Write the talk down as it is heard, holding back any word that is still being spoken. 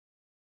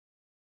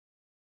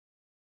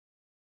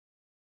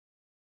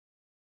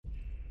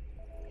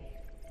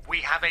We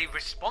have a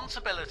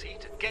responsibility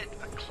to get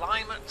the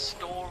climate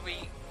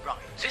story right.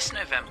 This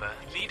November,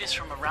 leaders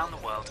from around the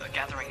world are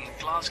gathering in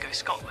Glasgow,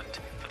 Scotland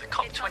for the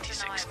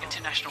COP26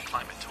 International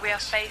Climate Talks. We are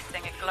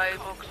facing a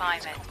global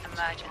climate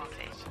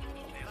emergency.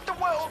 The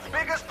world's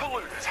biggest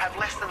polluters have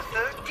less than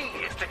 30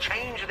 years to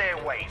change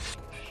their ways.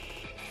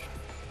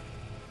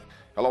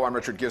 Hello, I'm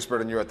Richard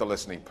Gizbert, and you're at The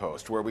Listening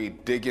Post, where we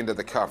dig into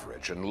the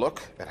coverage and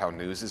look at how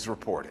news is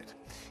reported.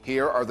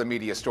 Here are the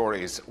media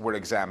stories we're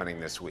examining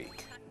this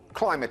week.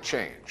 Climate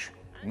change.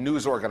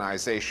 News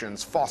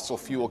organizations, fossil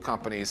fuel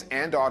companies,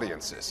 and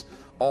audiences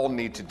all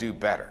need to do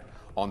better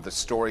on the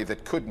story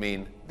that could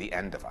mean the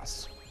end of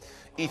us.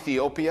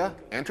 Ethiopia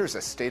enters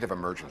a state of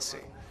emergency,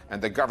 and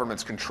the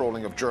government's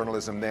controlling of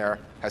journalism there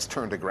has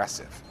turned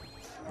aggressive.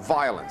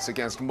 Violence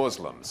against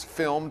Muslims,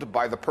 filmed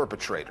by the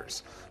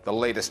perpetrators, the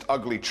latest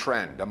ugly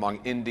trend among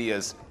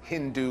India's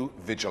Hindu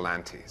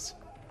vigilantes.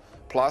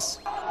 Plus,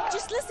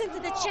 just listen to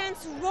the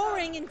chants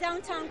roaring in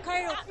downtown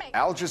Cairo.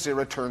 Al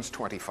Jazeera turns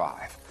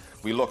 25.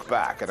 We look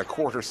back at a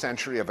quarter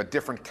century of a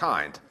different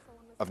kind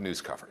of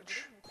news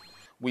coverage.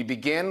 We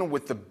begin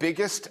with the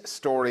biggest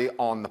story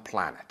on the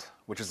planet,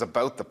 which is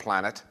about the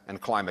planet and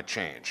climate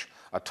change,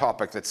 a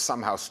topic that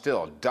somehow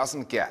still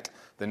doesn't get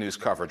the news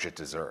coverage it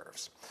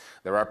deserves.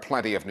 There are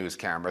plenty of news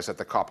cameras at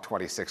the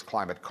COP26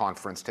 climate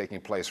conference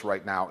taking place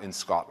right now in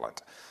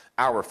Scotland.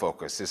 Our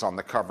focus is on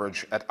the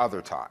coverage at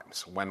other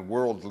times, when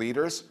world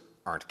leaders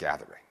aren't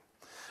gathering.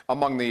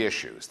 Among the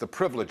issues, the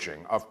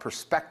privileging of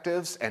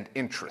perspectives and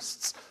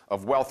interests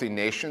of wealthy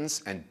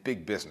nations and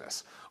big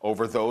business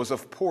over those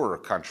of poorer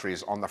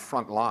countries on the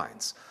front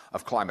lines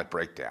of climate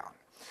breakdown.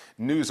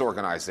 News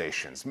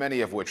organizations,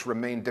 many of which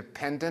remain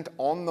dependent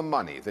on the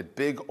money that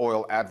big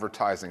oil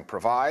advertising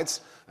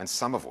provides, and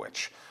some of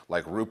which,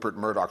 like Rupert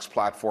Murdoch's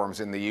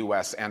platforms in the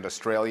US and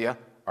Australia,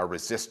 are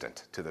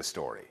resistant to the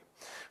story.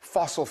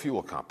 Fossil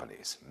fuel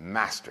companies,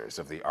 masters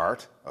of the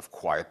art of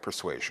quiet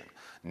persuasion,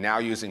 now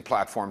using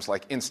platforms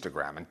like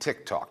Instagram and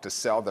TikTok to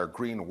sell their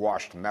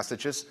green-washed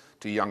messages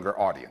to younger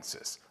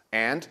audiences,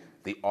 and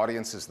the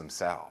audiences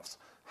themselves.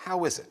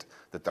 How is it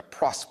that the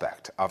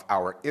prospect of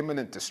our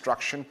imminent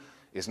destruction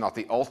is not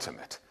the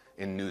ultimate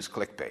in news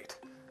clickbait?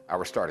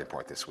 Our starting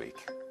point this week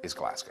is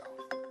Glasgow.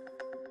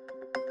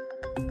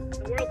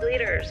 The world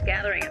leaders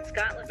gathering in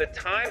Scotland. The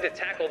time to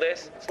tackle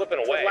this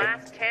slipping away. The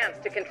last chance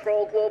to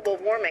control global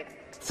warming.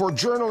 For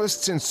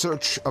journalists in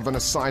search of an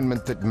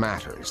assignment that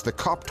matters, the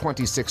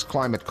COP26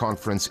 climate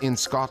conference in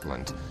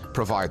Scotland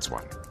provides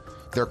one.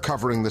 They're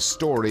covering the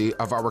story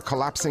of our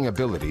collapsing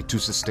ability to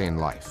sustain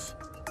life.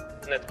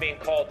 And that's being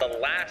called the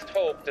last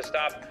hope to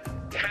stop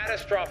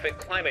catastrophic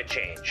climate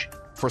change.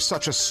 For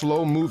such a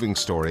slow-moving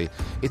story,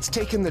 it's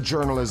taken the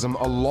journalism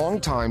a long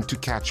time to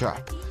catch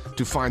up,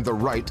 to find the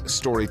right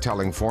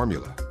storytelling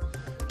formula.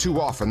 Too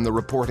often, the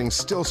reporting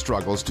still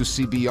struggles to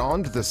see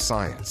beyond the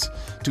science,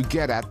 to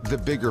get at the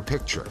bigger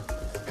picture,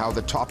 how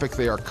the topic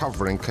they are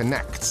covering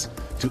connects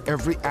to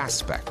every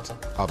aspect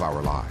of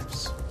our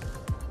lives.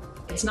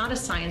 It's not a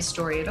science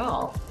story at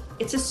all.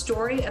 It's a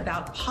story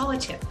about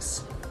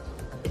politics.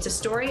 It's a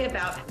story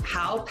about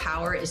how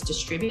power is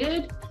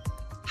distributed,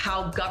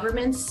 how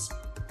governments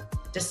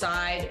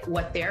decide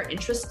what their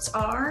interests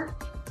are.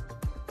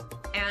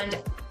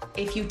 And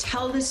if you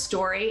tell this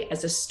story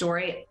as a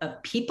story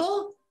of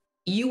people,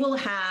 you will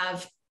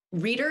have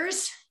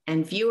readers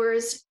and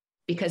viewers,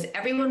 because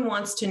everyone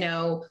wants to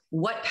know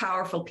what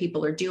powerful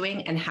people are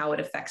doing and how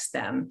it affects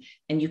them.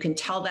 And you can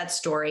tell that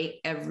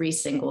story every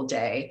single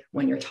day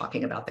when you're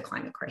talking about the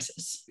climate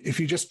crisis. If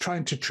you're just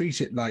trying to treat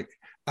it like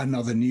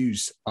another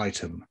news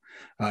item,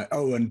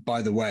 oh, and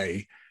by the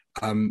way,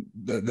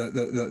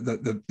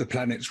 the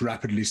planet's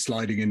rapidly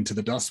sliding into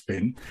the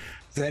dustbin,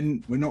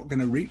 then we're not going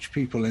to reach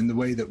people in the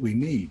way that we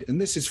need. And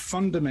this is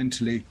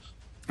fundamentally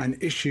an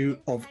issue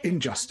of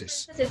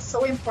injustice. It's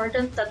so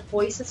important that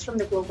voices from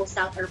the Global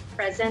South are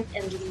present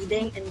and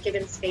leading and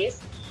given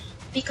space,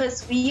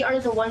 because we are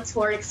the ones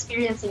who are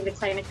experiencing the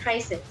climate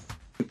crisis.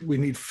 We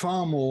need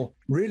far more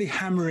really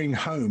hammering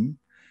home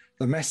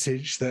the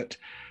message that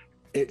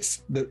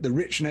it's the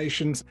rich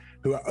nations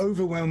who are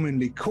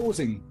overwhelmingly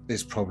causing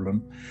this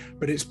problem,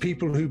 but it's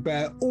people who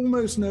bear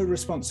almost no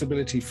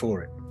responsibility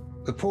for it.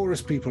 The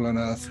poorest people on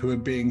Earth who are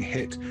being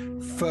hit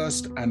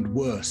first and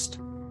worst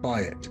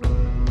by it.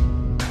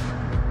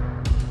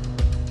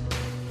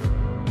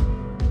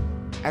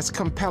 As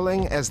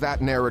compelling as that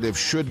narrative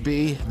should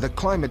be, the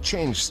climate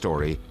change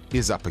story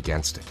is up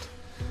against it.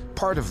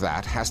 Part of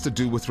that has to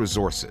do with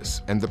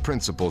resources and the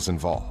principles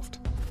involved.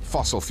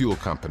 Fossil fuel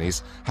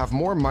companies have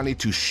more money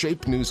to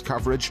shape news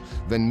coverage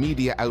than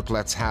media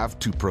outlets have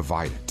to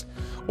provide it,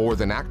 or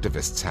than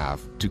activists have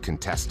to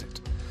contest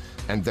it.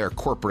 And their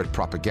corporate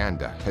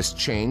propaganda has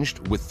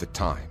changed with the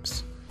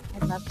times.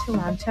 I love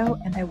Toronto,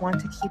 and I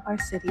want to keep our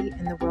city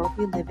and the world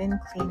we live in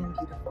clean and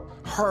beautiful.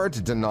 Hard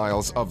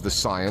denials of the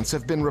science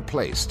have been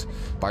replaced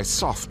by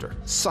softer,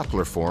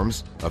 subtler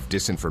forms of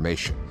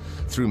disinformation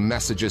through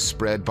messages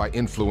spread by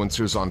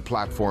influencers on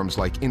platforms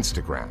like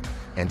Instagram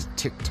and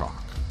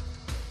TikTok.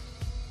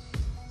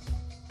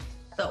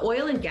 The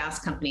oil and gas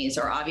companies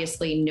are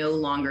obviously no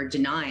longer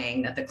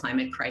denying that the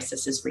climate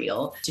crisis is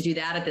real. To do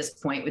that at this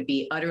point would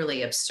be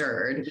utterly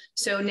absurd.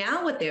 So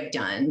now what they've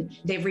done,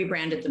 they've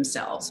rebranded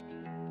themselves.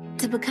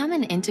 To become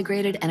an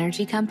integrated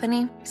energy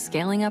company,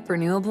 scaling up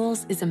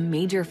renewables is a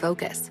major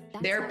focus.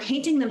 They're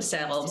painting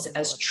themselves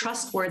as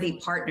trustworthy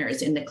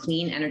partners in the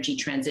clean energy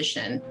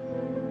transition.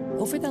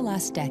 Over the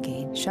last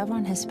decade,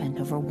 Chevron has spent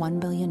over $1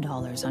 billion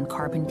on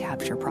carbon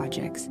capture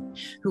projects.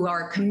 Who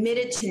are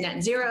committed to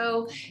net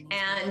zero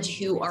and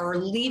who are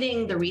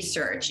leading the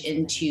research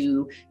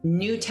into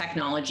new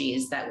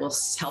technologies that will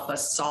help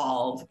us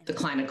solve the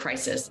climate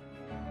crisis.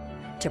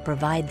 To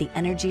provide the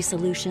energy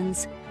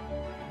solutions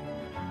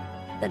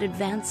that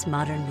advance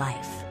modern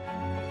life.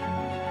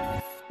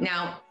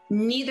 Now,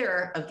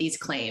 neither of these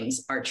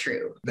claims are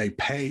true. They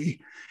pay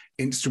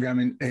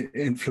Instagram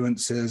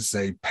influencers,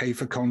 they pay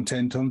for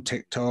content on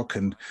TikTok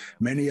and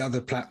many other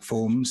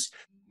platforms,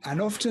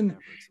 and often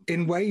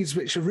in ways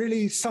which are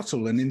really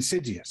subtle and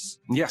insidious.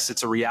 Yes,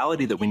 it's a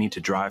reality that we need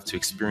to drive to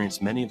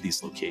experience many of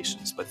these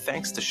locations, but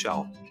thanks to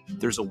Shell,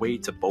 there's a way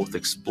to both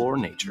explore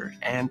nature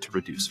and to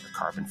reduce our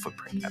carbon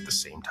footprint at the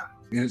same time.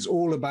 It's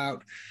all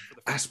about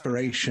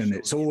aspiration.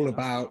 It's all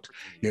about,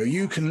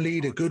 you can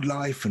lead a good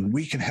life and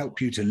we can help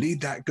you to lead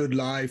that good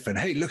life. And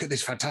hey, look at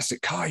this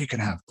fantastic car you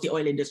can have. The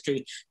oil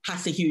industry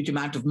has a huge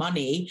amount of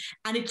money,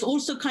 and it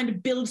also kind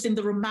of builds in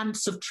the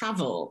romance of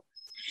travel.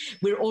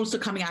 We're also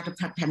coming out of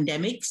a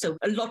pandemic, so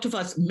a lot of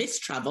us miss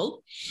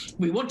travel.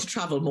 We want to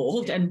travel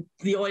more, and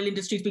the oil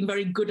industry has been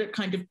very good at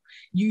kind of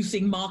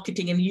using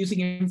marketing and using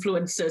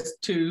influencers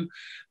to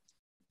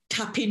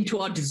tap into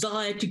our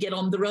desire to get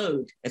on the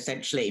road,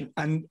 essentially.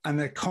 And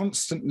they're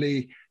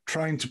constantly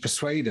trying to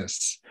persuade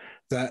us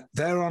that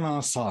they're on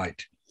our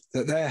side,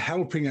 that they're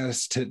helping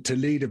us to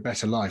lead a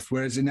better life,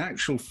 whereas in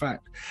actual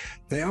fact,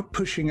 they are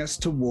pushing us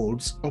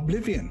towards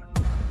oblivion.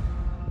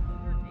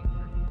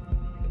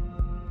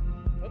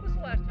 When was the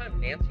last time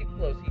Nancy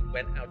Pelosi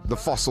went outside? The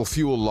fossil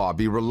fuel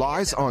lobby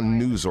relies on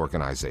news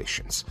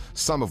organizations,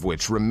 some of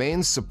which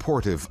remain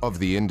supportive of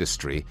the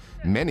industry,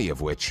 many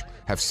of which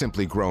have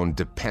simply grown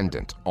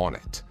dependent on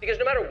it. Because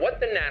no matter what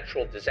the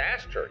natural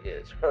disaster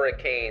is,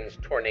 hurricanes,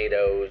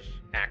 tornadoes,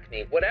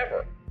 acne,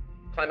 whatever,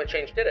 climate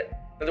change did it.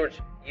 In other words,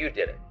 you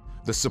did it.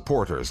 The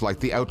supporters, like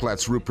the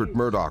outlets Rupert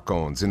Murdoch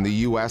owns in the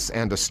US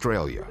and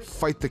Australia,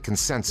 fight the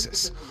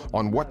consensus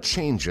on what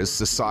changes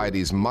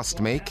societies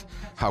must make,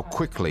 how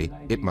quickly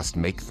it must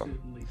make them.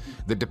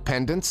 The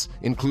dependents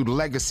include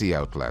legacy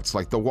outlets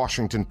like the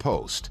Washington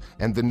Post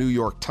and the New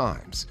York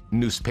Times,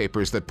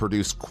 newspapers that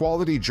produce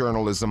quality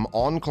journalism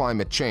on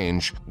climate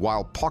change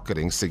while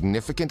pocketing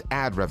significant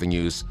ad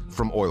revenues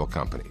from oil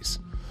companies.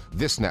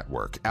 This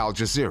network, Al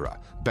Jazeera,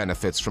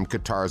 benefits from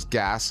Qatar's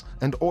gas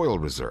and oil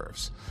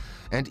reserves.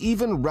 And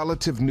even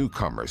relative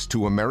newcomers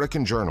to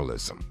American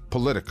journalism,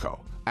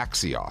 Politico,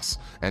 Axios,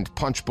 and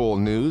Punchbowl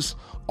News,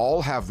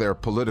 all have their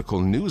political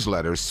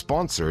newsletters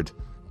sponsored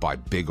by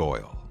big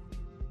oil.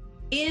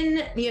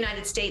 In the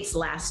United States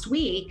last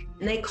week,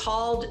 they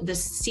called the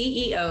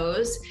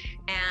CEOs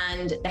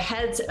and the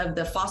heads of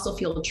the fossil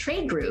fuel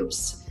trade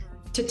groups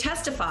to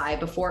testify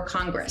before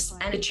Congress.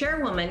 And the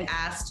chairwoman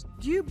asked,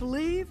 "Do you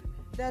believe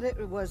that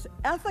it was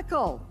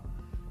ethical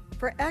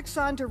for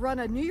Exxon to run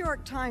a New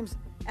York Times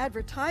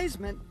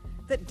advertisement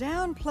that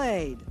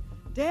downplayed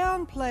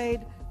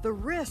the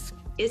risk?"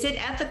 Is it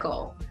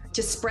ethical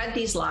to spread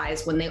these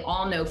lies when they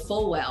all know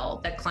full well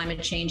that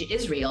climate change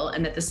is real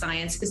and that the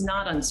science is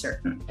not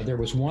uncertain? There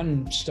was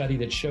one study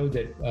that showed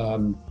that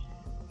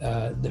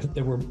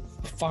there were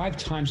 5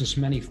 times as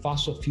many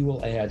fossil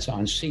fuel ads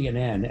on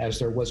CNN as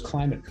there was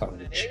climate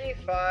coverage.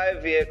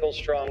 85 vehicle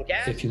strong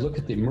gas. If you look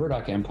at the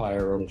Murdoch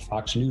empire or the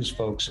Fox News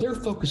folks, they're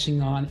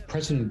focusing on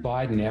President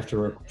Biden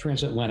after a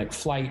transatlantic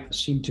flight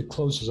seemed to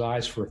close his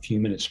eyes for a few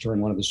minutes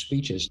during one of the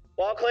speeches.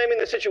 While claiming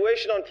the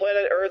situation on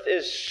planet Earth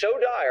is so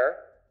dire,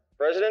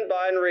 President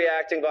Biden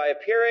reacting by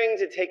appearing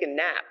to take a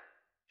nap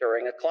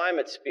during a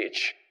climate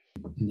speech.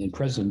 In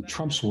President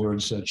Trump's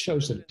words,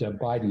 shows that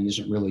Biden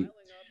isn't really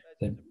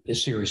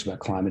is serious about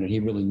climate, and he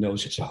really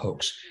knows it's a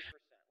hoax.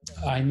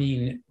 I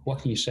mean,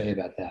 what can you say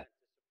about that?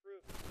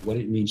 What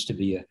it means to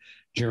be a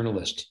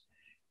journalist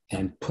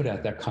and put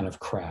out that kind of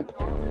crap.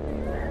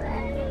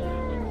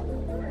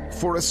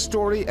 For a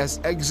story as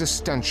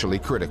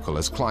existentially critical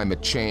as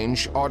climate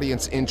change,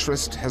 audience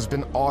interest has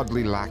been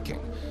oddly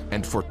lacking,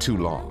 and for too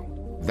long.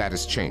 That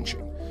is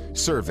changing.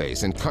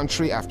 Surveys in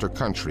country after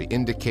country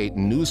indicate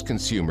news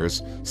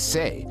consumers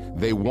say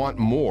they want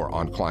more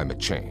on climate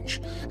change,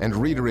 and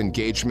reader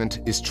engagement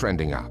is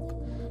trending up.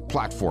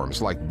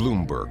 Platforms like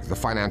Bloomberg, the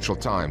Financial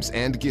Times,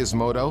 and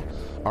Gizmodo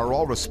are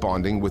all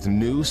responding with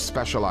new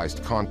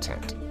specialized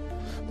content.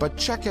 But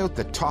check out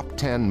the top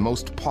 10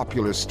 most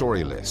popular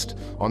story list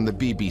on the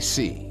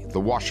BBC, the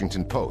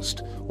Washington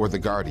Post, or The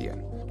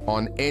Guardian.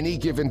 On any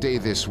given day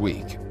this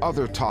week,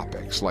 other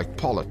topics like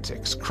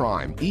politics,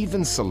 crime,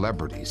 even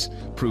celebrities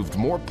proved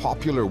more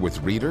popular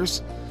with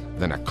readers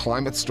than a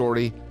climate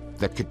story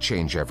that could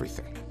change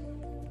everything.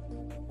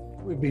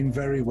 We've been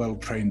very well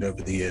trained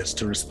over the years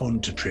to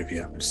respond to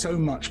trivia. So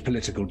much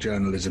political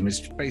journalism is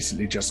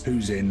basically just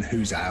who's in,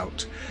 who's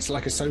out. It's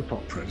like a soap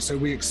opera. So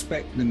we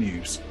expect the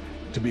news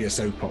to be a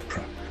soap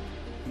opera.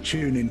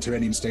 Tune into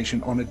any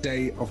station on a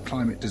day of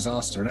climate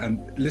disaster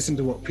and listen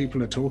to what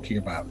people are talking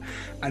about.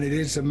 And it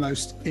is the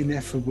most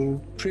ineffable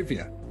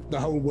trivia. The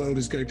whole world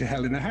is going to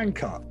hell in a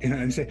handcart, you know,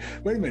 and say,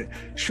 wait a minute,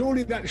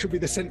 surely that should be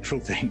the central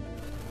thing.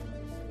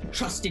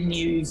 Trust in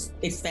news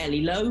is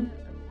fairly low.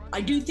 I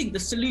do think the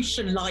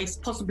solution lies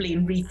possibly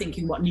in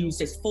rethinking what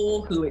news is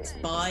for, who it's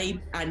by,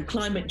 and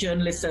climate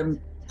journalism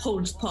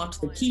holds part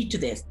of the key to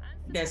this.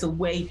 There's a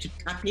way to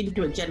tap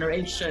into a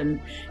generation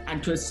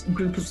and to a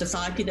group of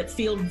society that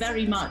feel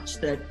very much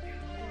that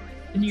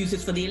the news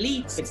is for the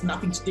elites, it's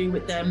nothing to do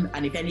with them,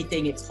 and if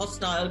anything, it's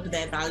hostile to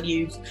their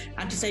values,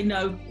 and to say,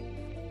 no,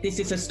 this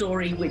is a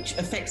story which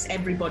affects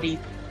everybody.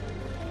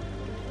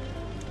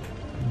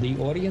 The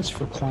audience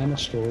for climate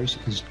stories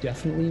is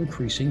definitely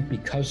increasing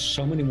because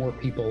so many more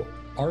people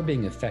are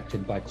being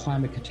affected by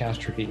climate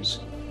catastrophes.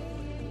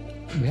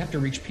 We have to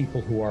reach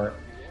people who are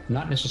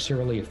not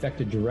necessarily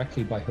affected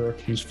directly by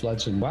hurricanes,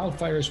 floods, and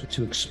wildfires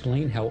to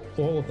explain how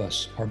all of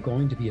us are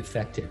going to be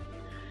affected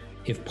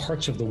if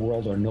parts of the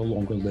world are no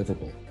longer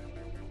livable.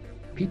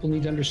 People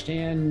need to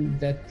understand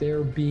that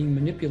they're being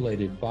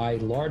manipulated by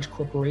large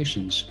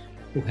corporations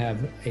who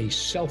have a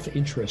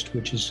self-interest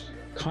which is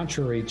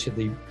contrary to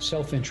the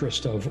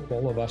self-interest of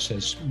all of us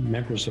as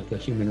members of the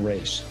human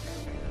race.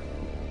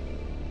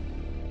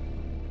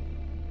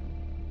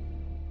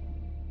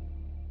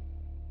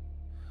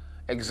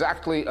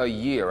 Exactly a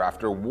year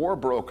after war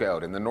broke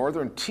out in the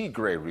northern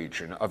Tigray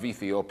region of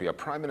Ethiopia,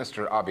 Prime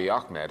Minister Abiy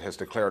Ahmed has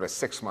declared a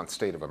 6-month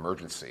state of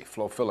emergency.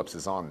 Flo Phillips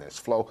is on this.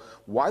 Flo,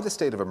 why the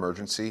state of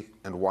emergency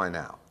and why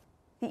now?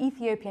 The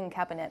Ethiopian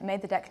cabinet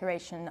made the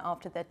declaration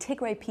after the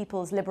Tigray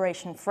People's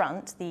Liberation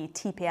Front, the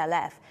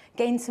TPLF,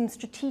 gained some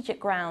strategic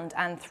ground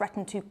and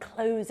threatened to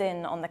close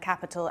in on the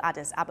capital,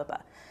 Addis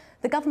Ababa.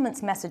 The government's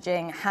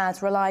messaging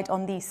has relied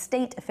on the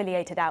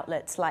state-affiliated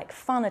outlets like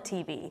Fana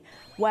TV,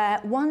 where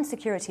one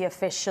security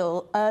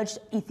official urged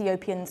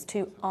Ethiopians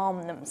to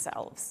arm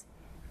themselves.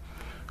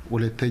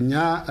 ሁለተኛ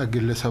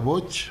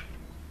ግለሰቦች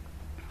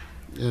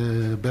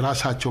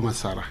በራሳቸው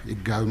መሳሪያ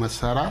ህጋዊ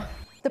መሳሪያ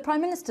The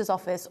Prime Minister's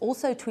office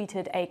also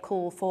tweeted a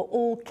call for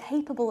all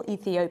capable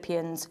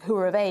Ethiopians who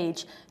are of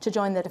age to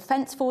join the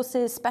Defence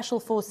Forces, Special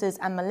Forces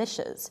and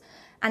militias.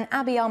 And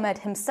Abiy Ahmed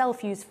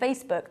himself used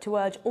Facebook to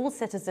urge all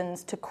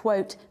citizens to,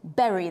 quote,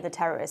 bury the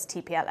terrorist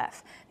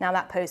TPLF. Now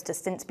that post has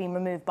since been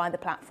removed by the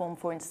platform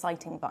for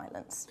inciting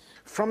violence.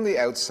 From the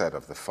outset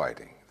of the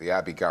fighting, the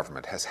Abiy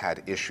government has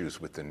had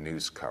issues with the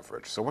news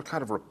coverage. So what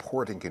kind of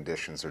reporting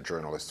conditions are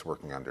journalists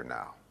working under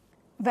now?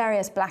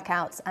 Various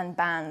blackouts and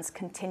bans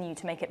continue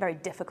to make it very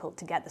difficult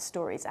to get the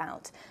stories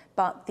out.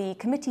 But the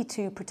Committee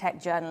to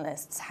Protect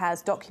Journalists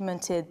has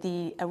documented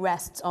the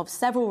arrests of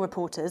several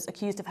reporters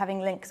accused of having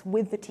links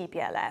with the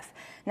TPLF.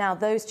 Now,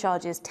 those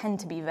charges tend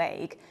to be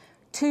vague.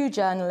 2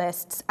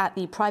 journalists at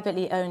the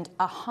privately owned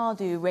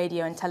Ahadu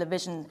Radio and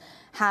Television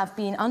have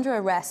been under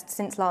arrest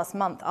since last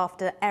month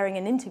after airing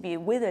an interview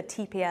with a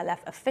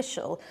TPLF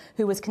official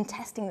who was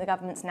contesting the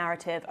government's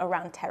narrative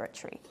around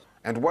territory.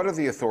 And what are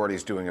the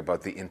authorities doing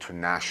about the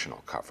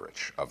international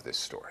coverage of this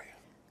story?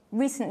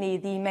 Recently,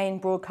 the main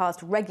broadcast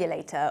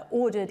regulator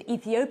ordered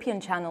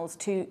Ethiopian channels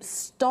to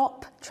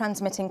stop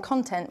transmitting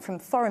content from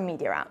foreign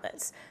media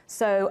outlets.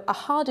 So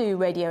Ahadu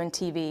Radio and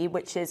TV,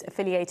 which is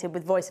affiliated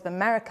with Voice of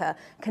America,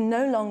 can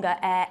no longer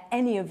air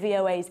any of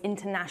VOA's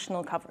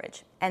international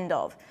coverage. End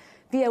of.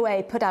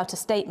 VOA put out a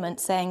statement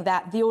saying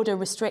that the order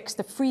restricts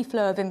the free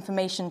flow of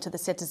information to the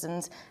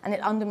citizens and it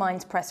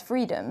undermines press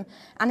freedom,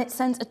 and it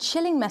sends a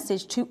chilling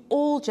message to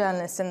all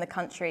journalists in the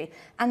country,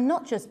 and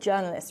not just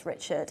journalists,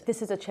 Richard.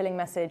 This is a chilling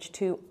message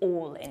to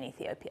all in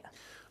Ethiopia.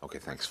 Okay,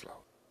 thanks, Flo.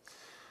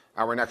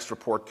 Our next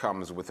report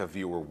comes with a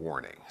viewer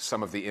warning.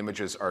 Some of the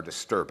images are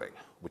disturbing,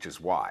 which is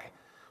why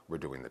we're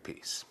doing the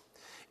piece.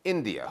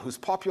 India, whose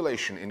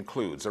population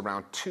includes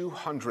around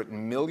 200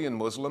 million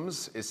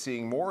Muslims, is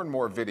seeing more and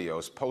more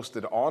videos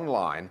posted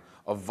online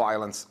of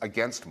violence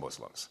against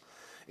Muslims.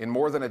 In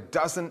more than a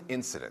dozen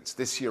incidents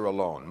this year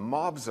alone,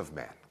 mobs of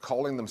men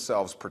calling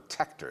themselves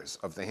protectors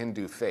of the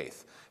Hindu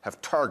faith have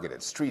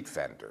targeted street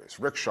vendors,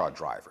 rickshaw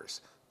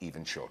drivers,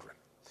 even children.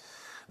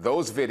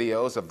 Those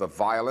videos of the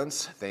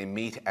violence they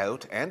mete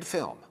out and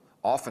film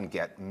often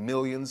get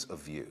millions of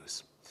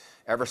views.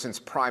 Ever since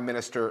Prime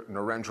Minister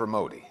Narendra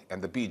Modi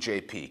and the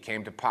BJP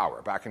came to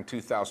power back in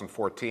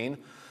 2014,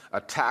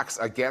 attacks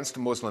against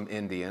Muslim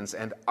Indians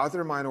and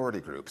other minority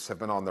groups have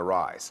been on the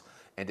rise.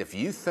 And if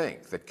you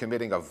think that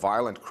committing a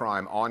violent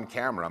crime on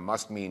camera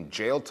must mean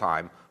jail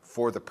time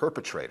for the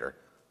perpetrator,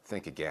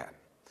 think again.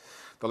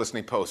 The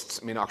Listening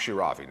Post's Meenakshi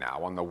Ravi now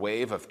on the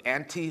wave of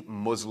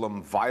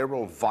anti-Muslim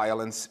viral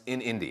violence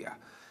in India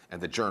and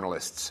the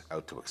journalists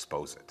out to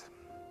expose it.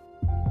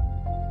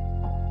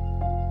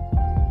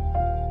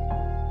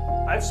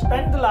 I've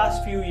spent the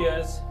last few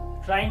years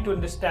trying to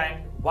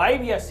understand why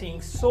we are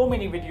seeing so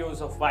many videos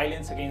of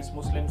violence against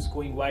Muslims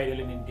going viral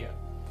in India.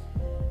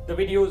 The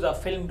videos are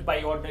filmed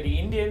by ordinary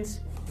Indians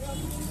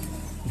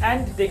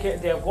and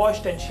they are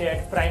watched and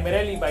shared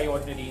primarily by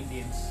ordinary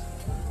Indians.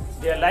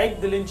 They are like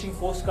the lynching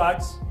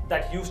postcards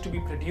that used to be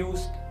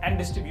produced and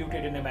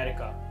distributed in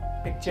America.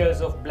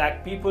 Pictures of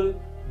black people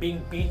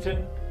being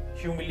beaten,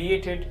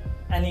 humiliated,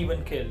 and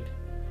even killed.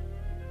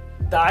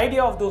 The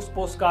idea of those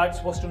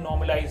postcards was to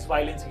normalize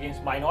violence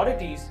against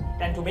minorities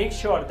and to make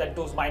sure that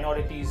those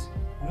minorities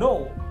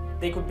know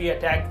they could be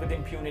attacked with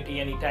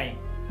impunity anytime.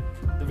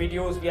 The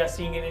videos we are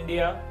seeing in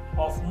India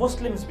of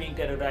Muslims being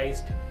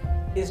terrorized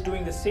is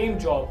doing the same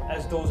job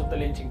as those of the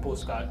lynching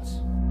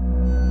postcards.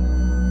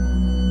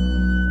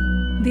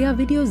 They are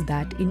videos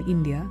that, in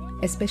India,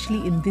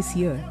 especially in this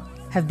year,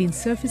 have been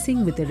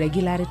surfacing with a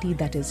regularity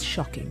that is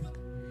shocking.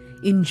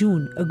 In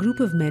June, a group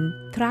of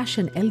men thrash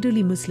an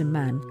elderly Muslim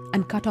man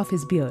and cut off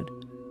his beard.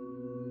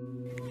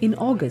 In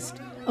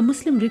August, a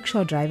Muslim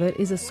rickshaw driver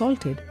is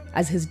assaulted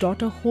as his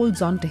daughter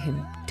holds on to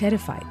him,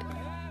 terrified.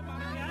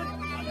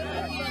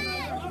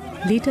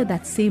 Later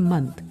that same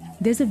month,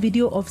 there's a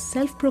video of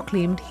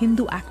self-proclaimed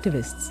Hindu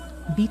activists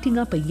beating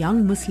up a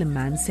young Muslim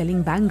man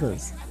selling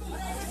bangles.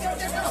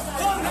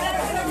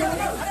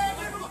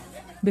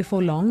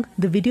 Before long,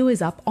 the video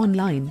is up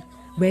online,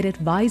 where it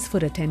vies for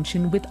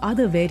attention with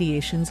other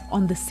variations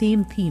on the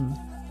same theme,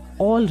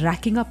 all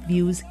racking up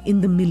views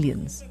in the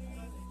millions.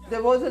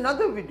 There was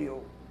another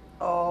video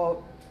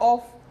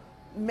of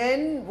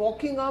men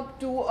walking up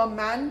to a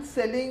man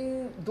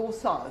selling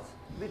dosas,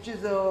 which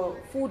is a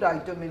food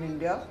item in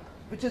India,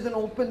 which is an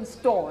open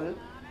stall,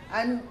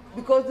 and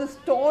because the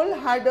stall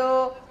had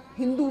a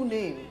Hindu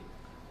name,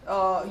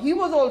 he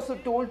was also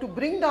told to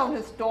bring down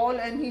his stall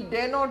and he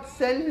dare not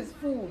sell his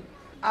food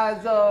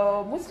as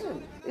a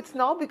Muslim. It's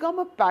now become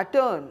a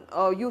pattern.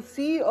 You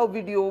see a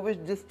video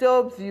which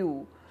disturbs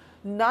you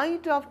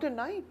night after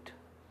night,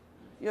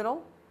 you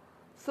know.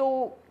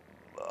 So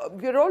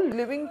we're all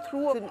living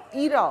through an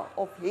era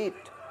of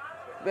hate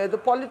where the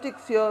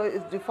politics here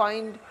is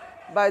defined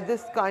by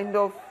this kind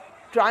of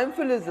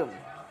triumphalism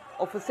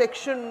of a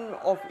section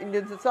of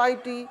Indian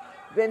society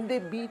when they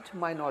beat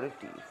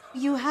minorities.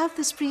 You have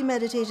this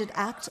premeditated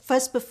act,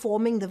 first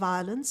performing the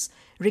violence,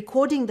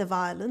 recording the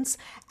violence,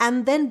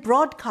 and then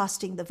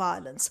broadcasting the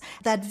violence.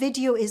 That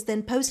video is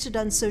then posted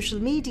on social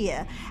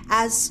media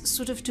as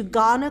sort of to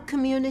garner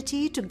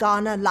community, to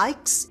garner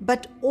likes,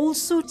 but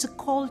also to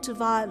call to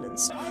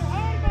violence.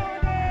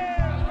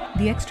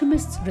 The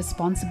extremists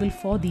responsible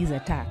for these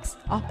attacks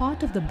are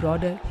part of the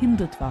broader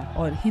Hindutva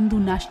or Hindu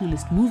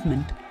Nationalist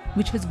movement,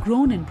 which has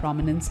grown in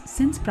prominence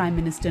since Prime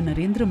Minister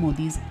Narendra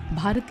Modi's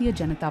Bharatiya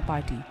Janata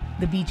Party,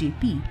 the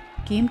BJP,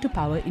 came to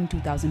power in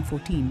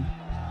 2014.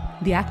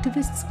 The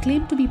activists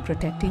claim to be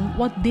protecting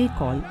what they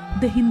call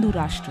the Hindu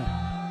Rashtra,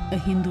 a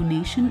Hindu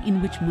nation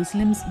in which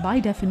Muslims,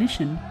 by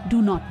definition,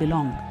 do not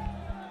belong.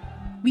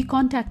 We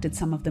contacted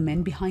some of the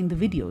men behind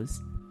the videos.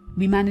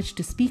 We managed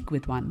to speak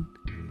with one.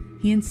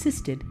 He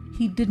insisted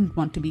he didn't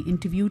want to be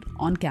interviewed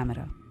on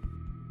camera.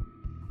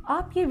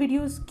 आप ये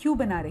videos क्यों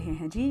बना रहे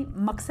हैं जी?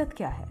 मकसद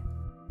क्या है?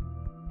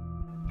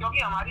 क्योंकि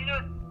हमारी जो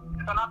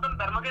सनातन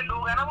धर्म के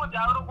लोग हैं ना, वो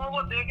जागरूक हों,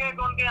 वो देखें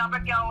कि उनके यहाँ पे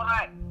क्या हो रहा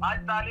है। आज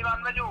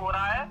तालिबान में जो हो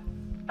रहा है,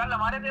 कल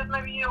हमारे देश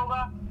में भी ये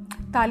होगा।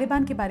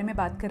 तालिबान के बारे में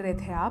बात कर रहे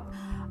थे आप।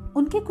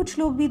 उनके कुछ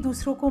लोग भी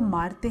दूसरों को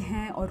मारते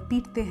हैं और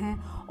पीटते हैं,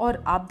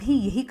 और आप भी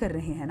यही कर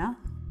रहे हैं ना?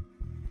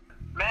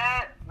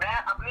 मैं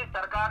अपनी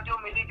सरकार, जो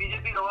मेरी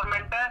बीजेपी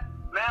गवर्नमेंट है,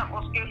 मैं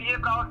उसके लिए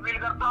प्राउड फील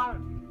करता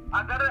हूँ।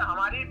 अगर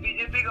हमारी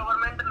बीजेपी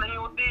गवर्नमेंट नहीं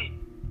होती,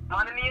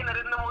 माननीय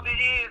नरेंद्र मोदी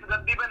जी इस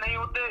गद्दी पे नहीं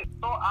होते,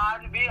 तो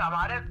आज भी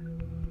हमारे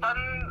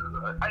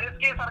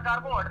इसकी सरकार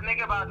को हटने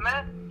के बाद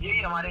में यही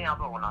हमारे यहाँ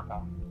पे होना था।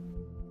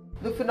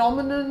 The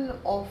phenomenon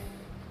of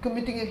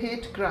committing a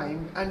hate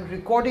crime and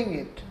recording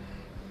it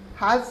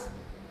has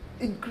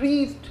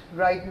increased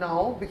right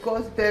now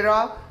because there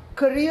are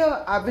career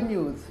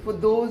avenues for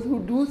those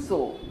who do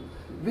so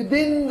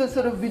within the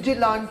sort of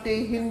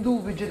vigilante, Hindu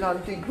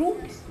vigilante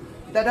groups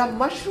that are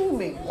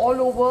mushrooming all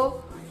over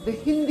the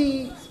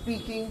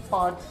Hindi-speaking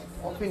parts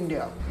of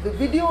India. The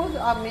videos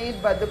are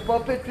made by the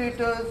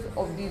perpetrators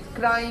of these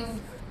crimes,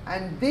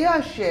 and they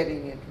are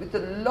sharing it with a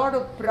lot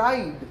of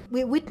pride.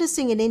 We're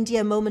witnessing in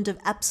India a moment of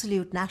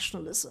absolute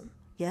nationalism,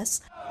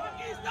 yes?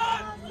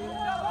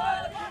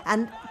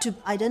 And to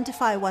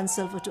identify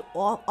oneself or to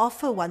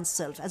offer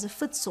oneself as a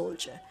foot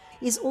soldier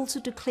is also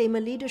to claim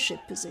a leadership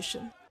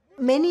position.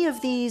 Many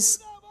of these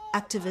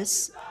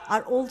activists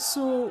are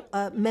also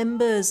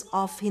members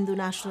of Hindu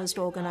nationalist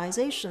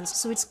organizations.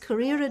 So it's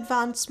career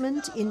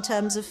advancement in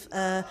terms of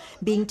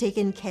being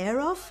taken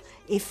care of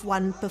if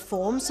one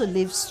performs or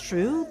lives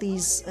through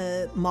these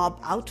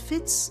mob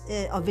outfits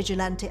or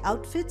vigilante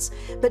outfits,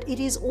 but it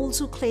is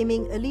also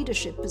claiming a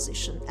leadership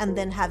position and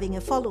then having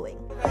a following.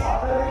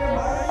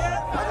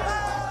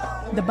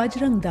 The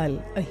Bajrang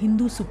Dal, a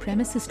Hindu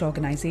supremacist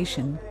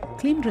organization,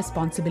 claimed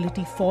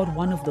responsibility for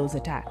one of those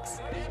attacks.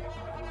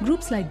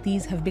 Groups like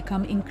these have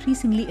become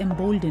increasingly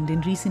emboldened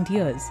in recent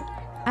years,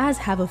 as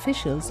have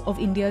officials of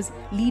India's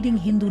leading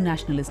Hindu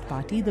nationalist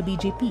party, the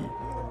BJP.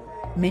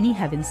 Many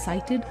have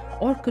incited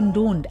or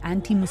condoned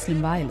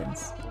anti-Muslim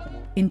violence.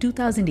 In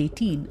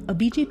 2018, a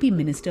BJP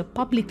minister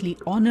publicly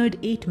honored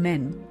 8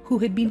 men who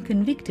had been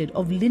convicted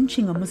of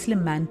lynching a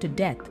Muslim man to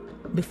death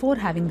before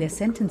having their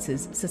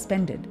sentences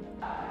suspended.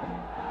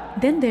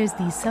 Then there's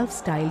the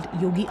self-styled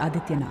Yogi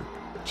Adityanath,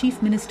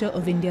 Chief Minister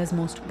of India's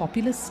most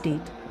populous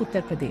state,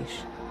 Uttar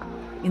Pradesh.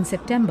 In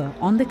September,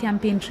 on the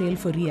campaign trail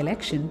for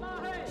re-election,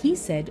 he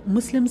said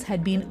Muslims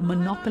had been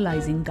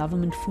monopolizing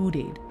government food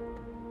aid.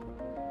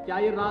 क्या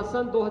ये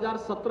ration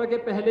 2017 के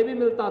पहले भी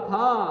मिलता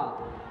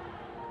था?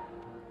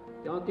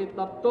 क्योंकि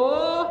तब तो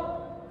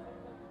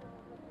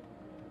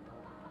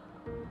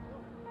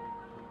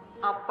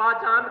अब्बा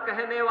जान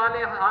कहने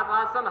वाले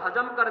राशन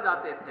हजम कर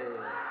जाते थे.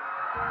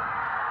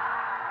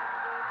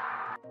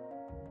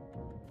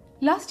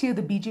 Last year,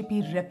 the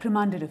BJP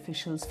reprimanded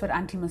officials for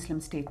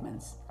anti-Muslim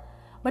statements.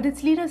 But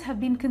its leaders have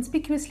been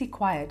conspicuously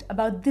quiet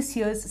about this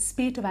year's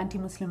spate of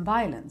anti-Muslim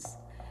violence.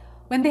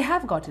 When they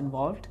have got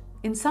involved,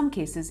 in some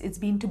cases it's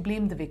been to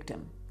blame the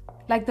victim,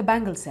 like the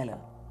bangle seller,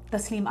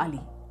 Taslim Ali.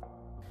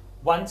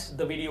 Once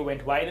the video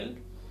went viral,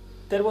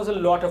 there was a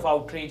lot of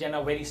outrage and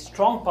a very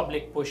strong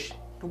public push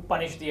to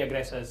punish the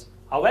aggressors.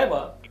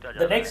 However,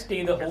 the next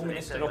day the Home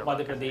Minister of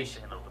Madhya Pradesh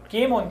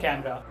came on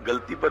camera.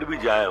 गलती पर भी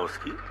जाए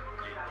उसकी,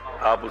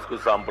 आप उसको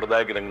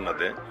सांप्रदायिक रंग न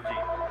दें.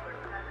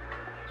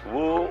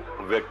 वो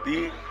व्यक्ति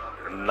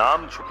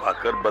नाम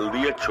छुपाकर,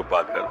 बल्दियत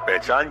छुपाकर,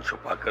 पहचान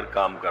छुपाकर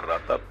काम कर रहा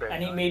था.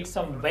 And he made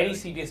some very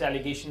serious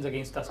allegations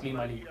against Taslim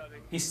Ali.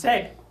 He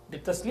said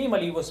that Taslim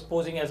Ali was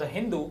posing as a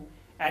Hindu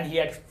and he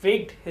had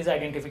faked his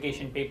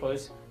identification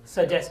papers,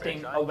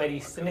 suggesting a very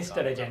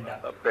sinister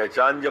agenda.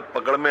 पहचान जब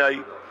पकड़ में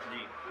आई,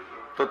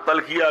 तो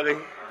तलखी आ गई,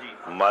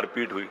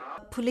 मारपीट हुई.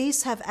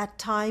 Police have at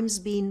times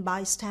been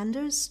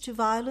bystanders to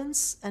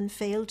violence and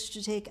failed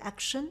to take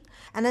action.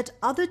 And at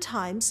other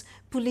times,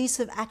 police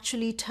have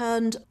actually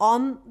turned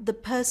on the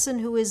person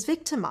who is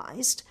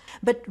victimized.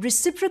 But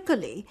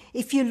reciprocally,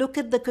 if you look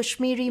at the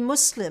Kashmiri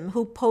Muslim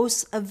who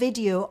posts a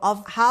video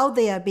of how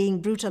they are being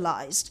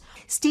brutalized,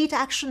 state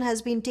action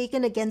has been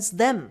taken against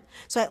them.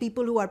 So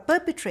people who are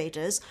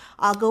perpetrators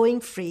are going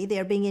free. They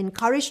are being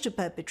encouraged to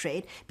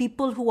perpetrate.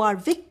 People who are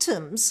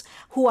victims,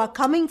 who are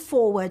coming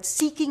forward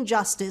seeking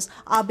justice,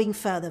 are being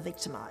further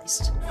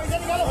victimized.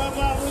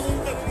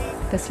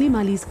 Taslim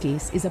Ali's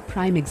case is a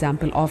prime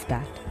example of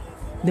that.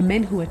 The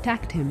men who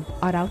attacked him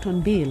are out on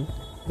bail,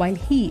 while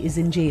he is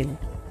in jail,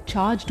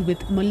 charged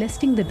with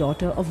molesting the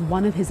daughter of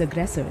one of his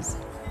aggressors,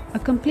 a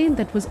complaint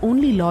that was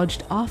only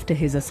lodged after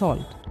his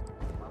assault.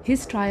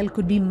 His trial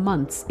could be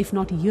months, if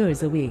not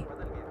years away.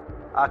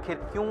 आखिर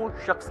क्यों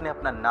शख्स ने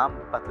अपना नाम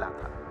बदला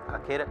था?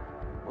 आखिर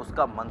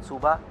उसका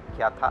मंसूबा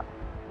क्या था?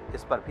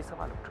 इस पर भी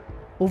सवाल उठ रहे हैं.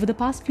 Over the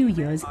past few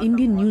years,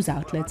 Indian news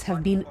outlets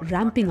have been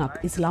ramping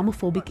up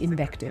Islamophobic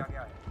invective,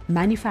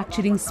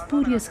 manufacturing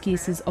spurious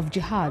cases of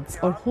jihads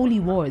or holy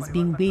wars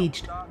being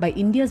waged by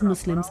India's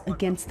Muslims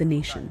against the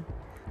nation.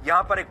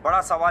 यहाँ पर एक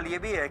बड़ा सवाल ये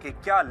भी है कि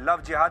क्या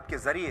लव जिहाद के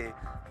जरिए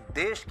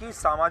देश की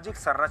सामाजिक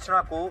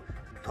संरचना को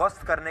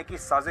ध्वस्त करने की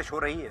साजिश हो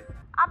रही है?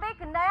 अब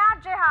एक नया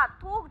जिहाद,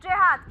 थूक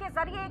जिहाद के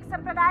जरिए एक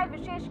संप्रदाय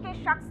विशेष के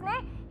शख्स ने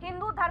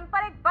हिंदू धर्म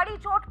पर एक बड़ी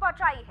चोट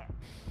पहुंचाई है.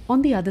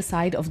 On the other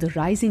side of the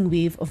rising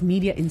wave of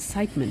media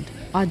incitement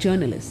are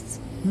journalists,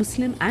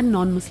 Muslim and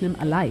non-Muslim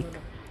alike,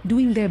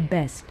 doing their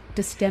best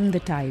to stem the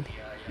tide,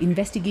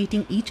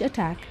 investigating each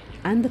attack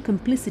and the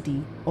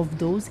complicity of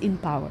those in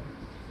power.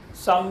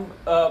 Some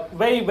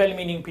very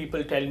well-meaning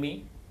people tell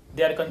me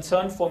they are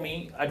concerned for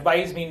me,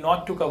 advise me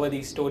not to cover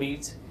these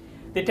stories.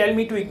 They tell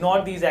me to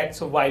ignore these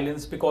acts of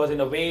violence because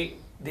in a way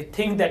they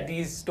think that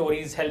these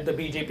stories help the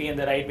BJP and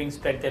the right wing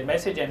spread their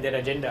message and their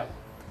agenda.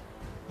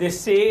 They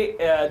say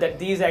that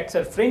these acts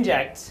are fringe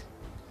acts,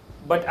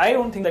 but I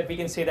don't think that we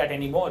can say that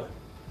anymore.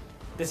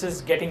 This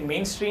is getting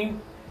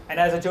mainstream, and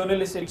as a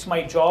journalist, it's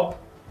my job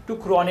to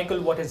chronicle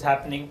what is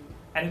happening,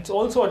 and it's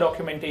also a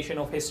documentation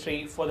of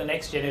history for the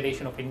next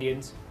generation of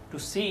Indians to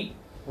see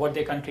what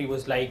their country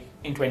was like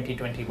in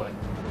 2021.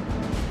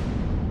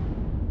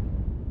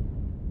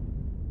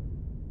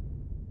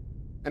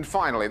 And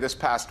finally, this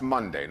past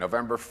Monday,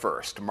 November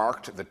 1st,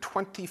 marked the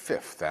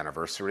 25th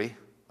anniversary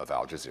of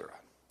Al Jazeera.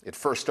 It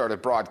first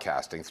started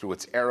broadcasting through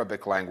its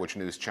Arabic language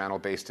news channel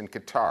based in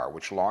Qatar,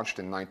 which launched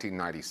in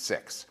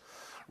 1996.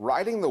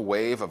 Riding the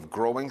wave of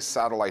growing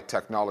satellite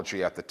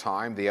technology at the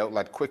time, the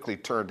outlet quickly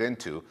turned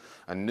into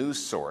a news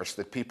source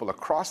that people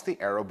across the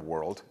Arab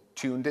world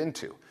tuned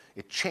into.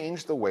 It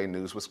changed the way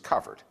news was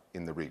covered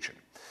in the region.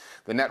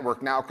 The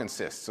network now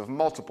consists of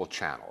multiple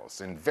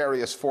channels in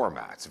various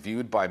formats,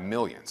 viewed by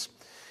millions.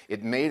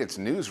 It made its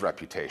news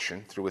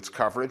reputation through its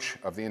coverage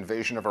of the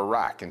invasion of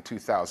Iraq in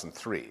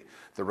 2003,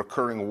 the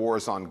recurring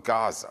wars on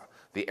Gaza,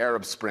 the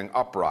Arab Spring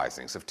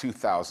uprisings of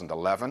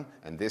 2011,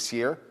 and this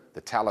year,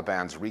 the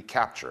Taliban's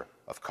recapture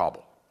of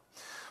Kabul.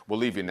 We'll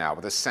leave you now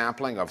with a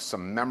sampling of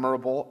some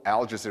memorable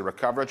Al Jazeera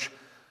coverage,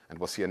 and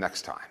we'll see you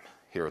next time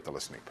here at The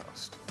Listening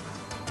Post.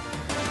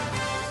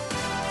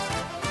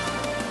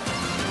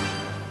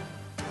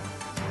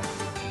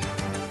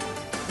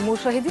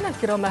 مشاهدينا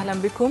الكرام أهلا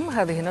بكم.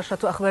 هذه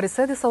نشرة أخبار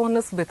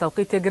 6:30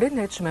 بتوقيت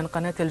غرينتش من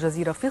قناة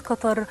الجزيرة في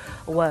قطر،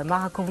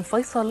 ومعكم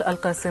فيصل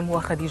القاسم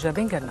وخديجة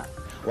بن جنة.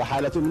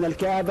 وحالة من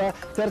الكآبة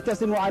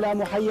ترتسم على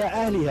محيا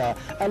أهلها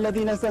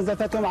الذين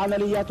استنزفتهم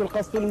عمليات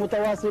القصف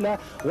المتواصلة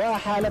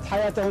وأحالت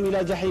حياتهم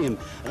إلى جحيم،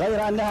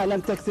 غير أنها لم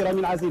تكسر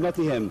من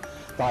عزيمتهم.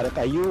 طارق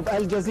أيوب،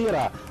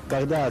 الجزيرة،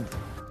 بغداد.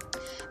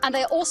 And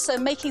they're also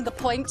making the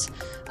point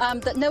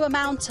that no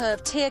amount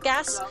of tear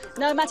gas,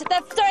 no amount of...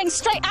 They're throwing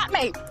straight at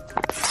me.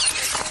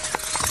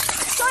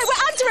 Sorry,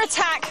 we're under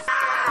attack.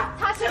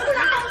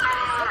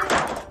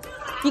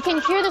 You can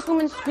hear this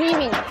woman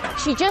screaming.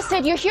 She just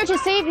said, "You're here to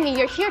save me.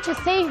 You're here to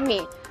save me.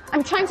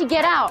 I'm trying to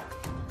get out."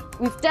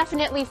 We've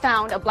definitely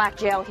found a black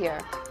jail here.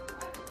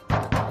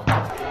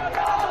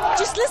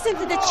 Just listen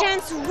to the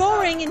chants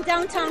roaring in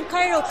downtown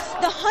Cairo.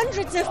 The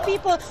hundreds of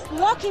people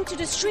walking to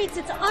the streets.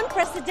 It's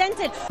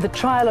unprecedented. The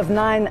trial of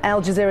 9 Al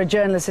Jazeera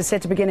journalists is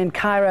set to begin in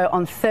Cairo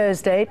on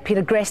Thursday.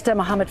 Peter Gresta,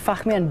 Mohammed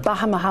Fahmy and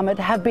Baha Mohammed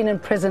have been in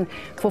prison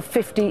for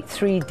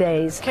 53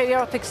 days.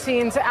 Chaotic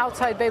scenes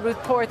outside Beirut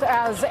port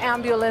as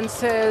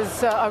ambulances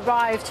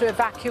arrive to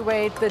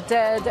evacuate the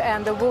dead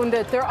and the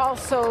wounded. There are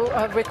also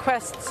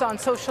requests on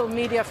social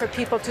media for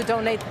people to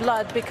donate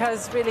blood because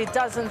really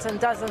dozens and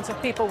dozens of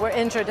people were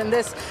injured in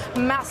this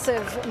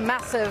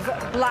massive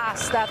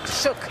blast that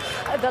shook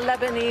the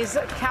Lebanese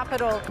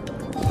capital.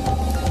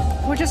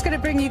 We're just going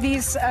to bring you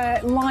these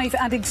live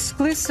and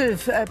exclusive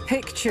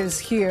pictures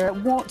here.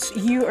 What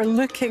you are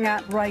looking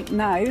at right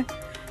now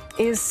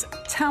is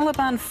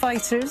Taliban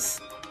fighters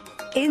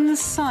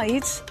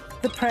inside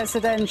the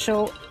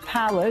presidential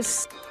palace.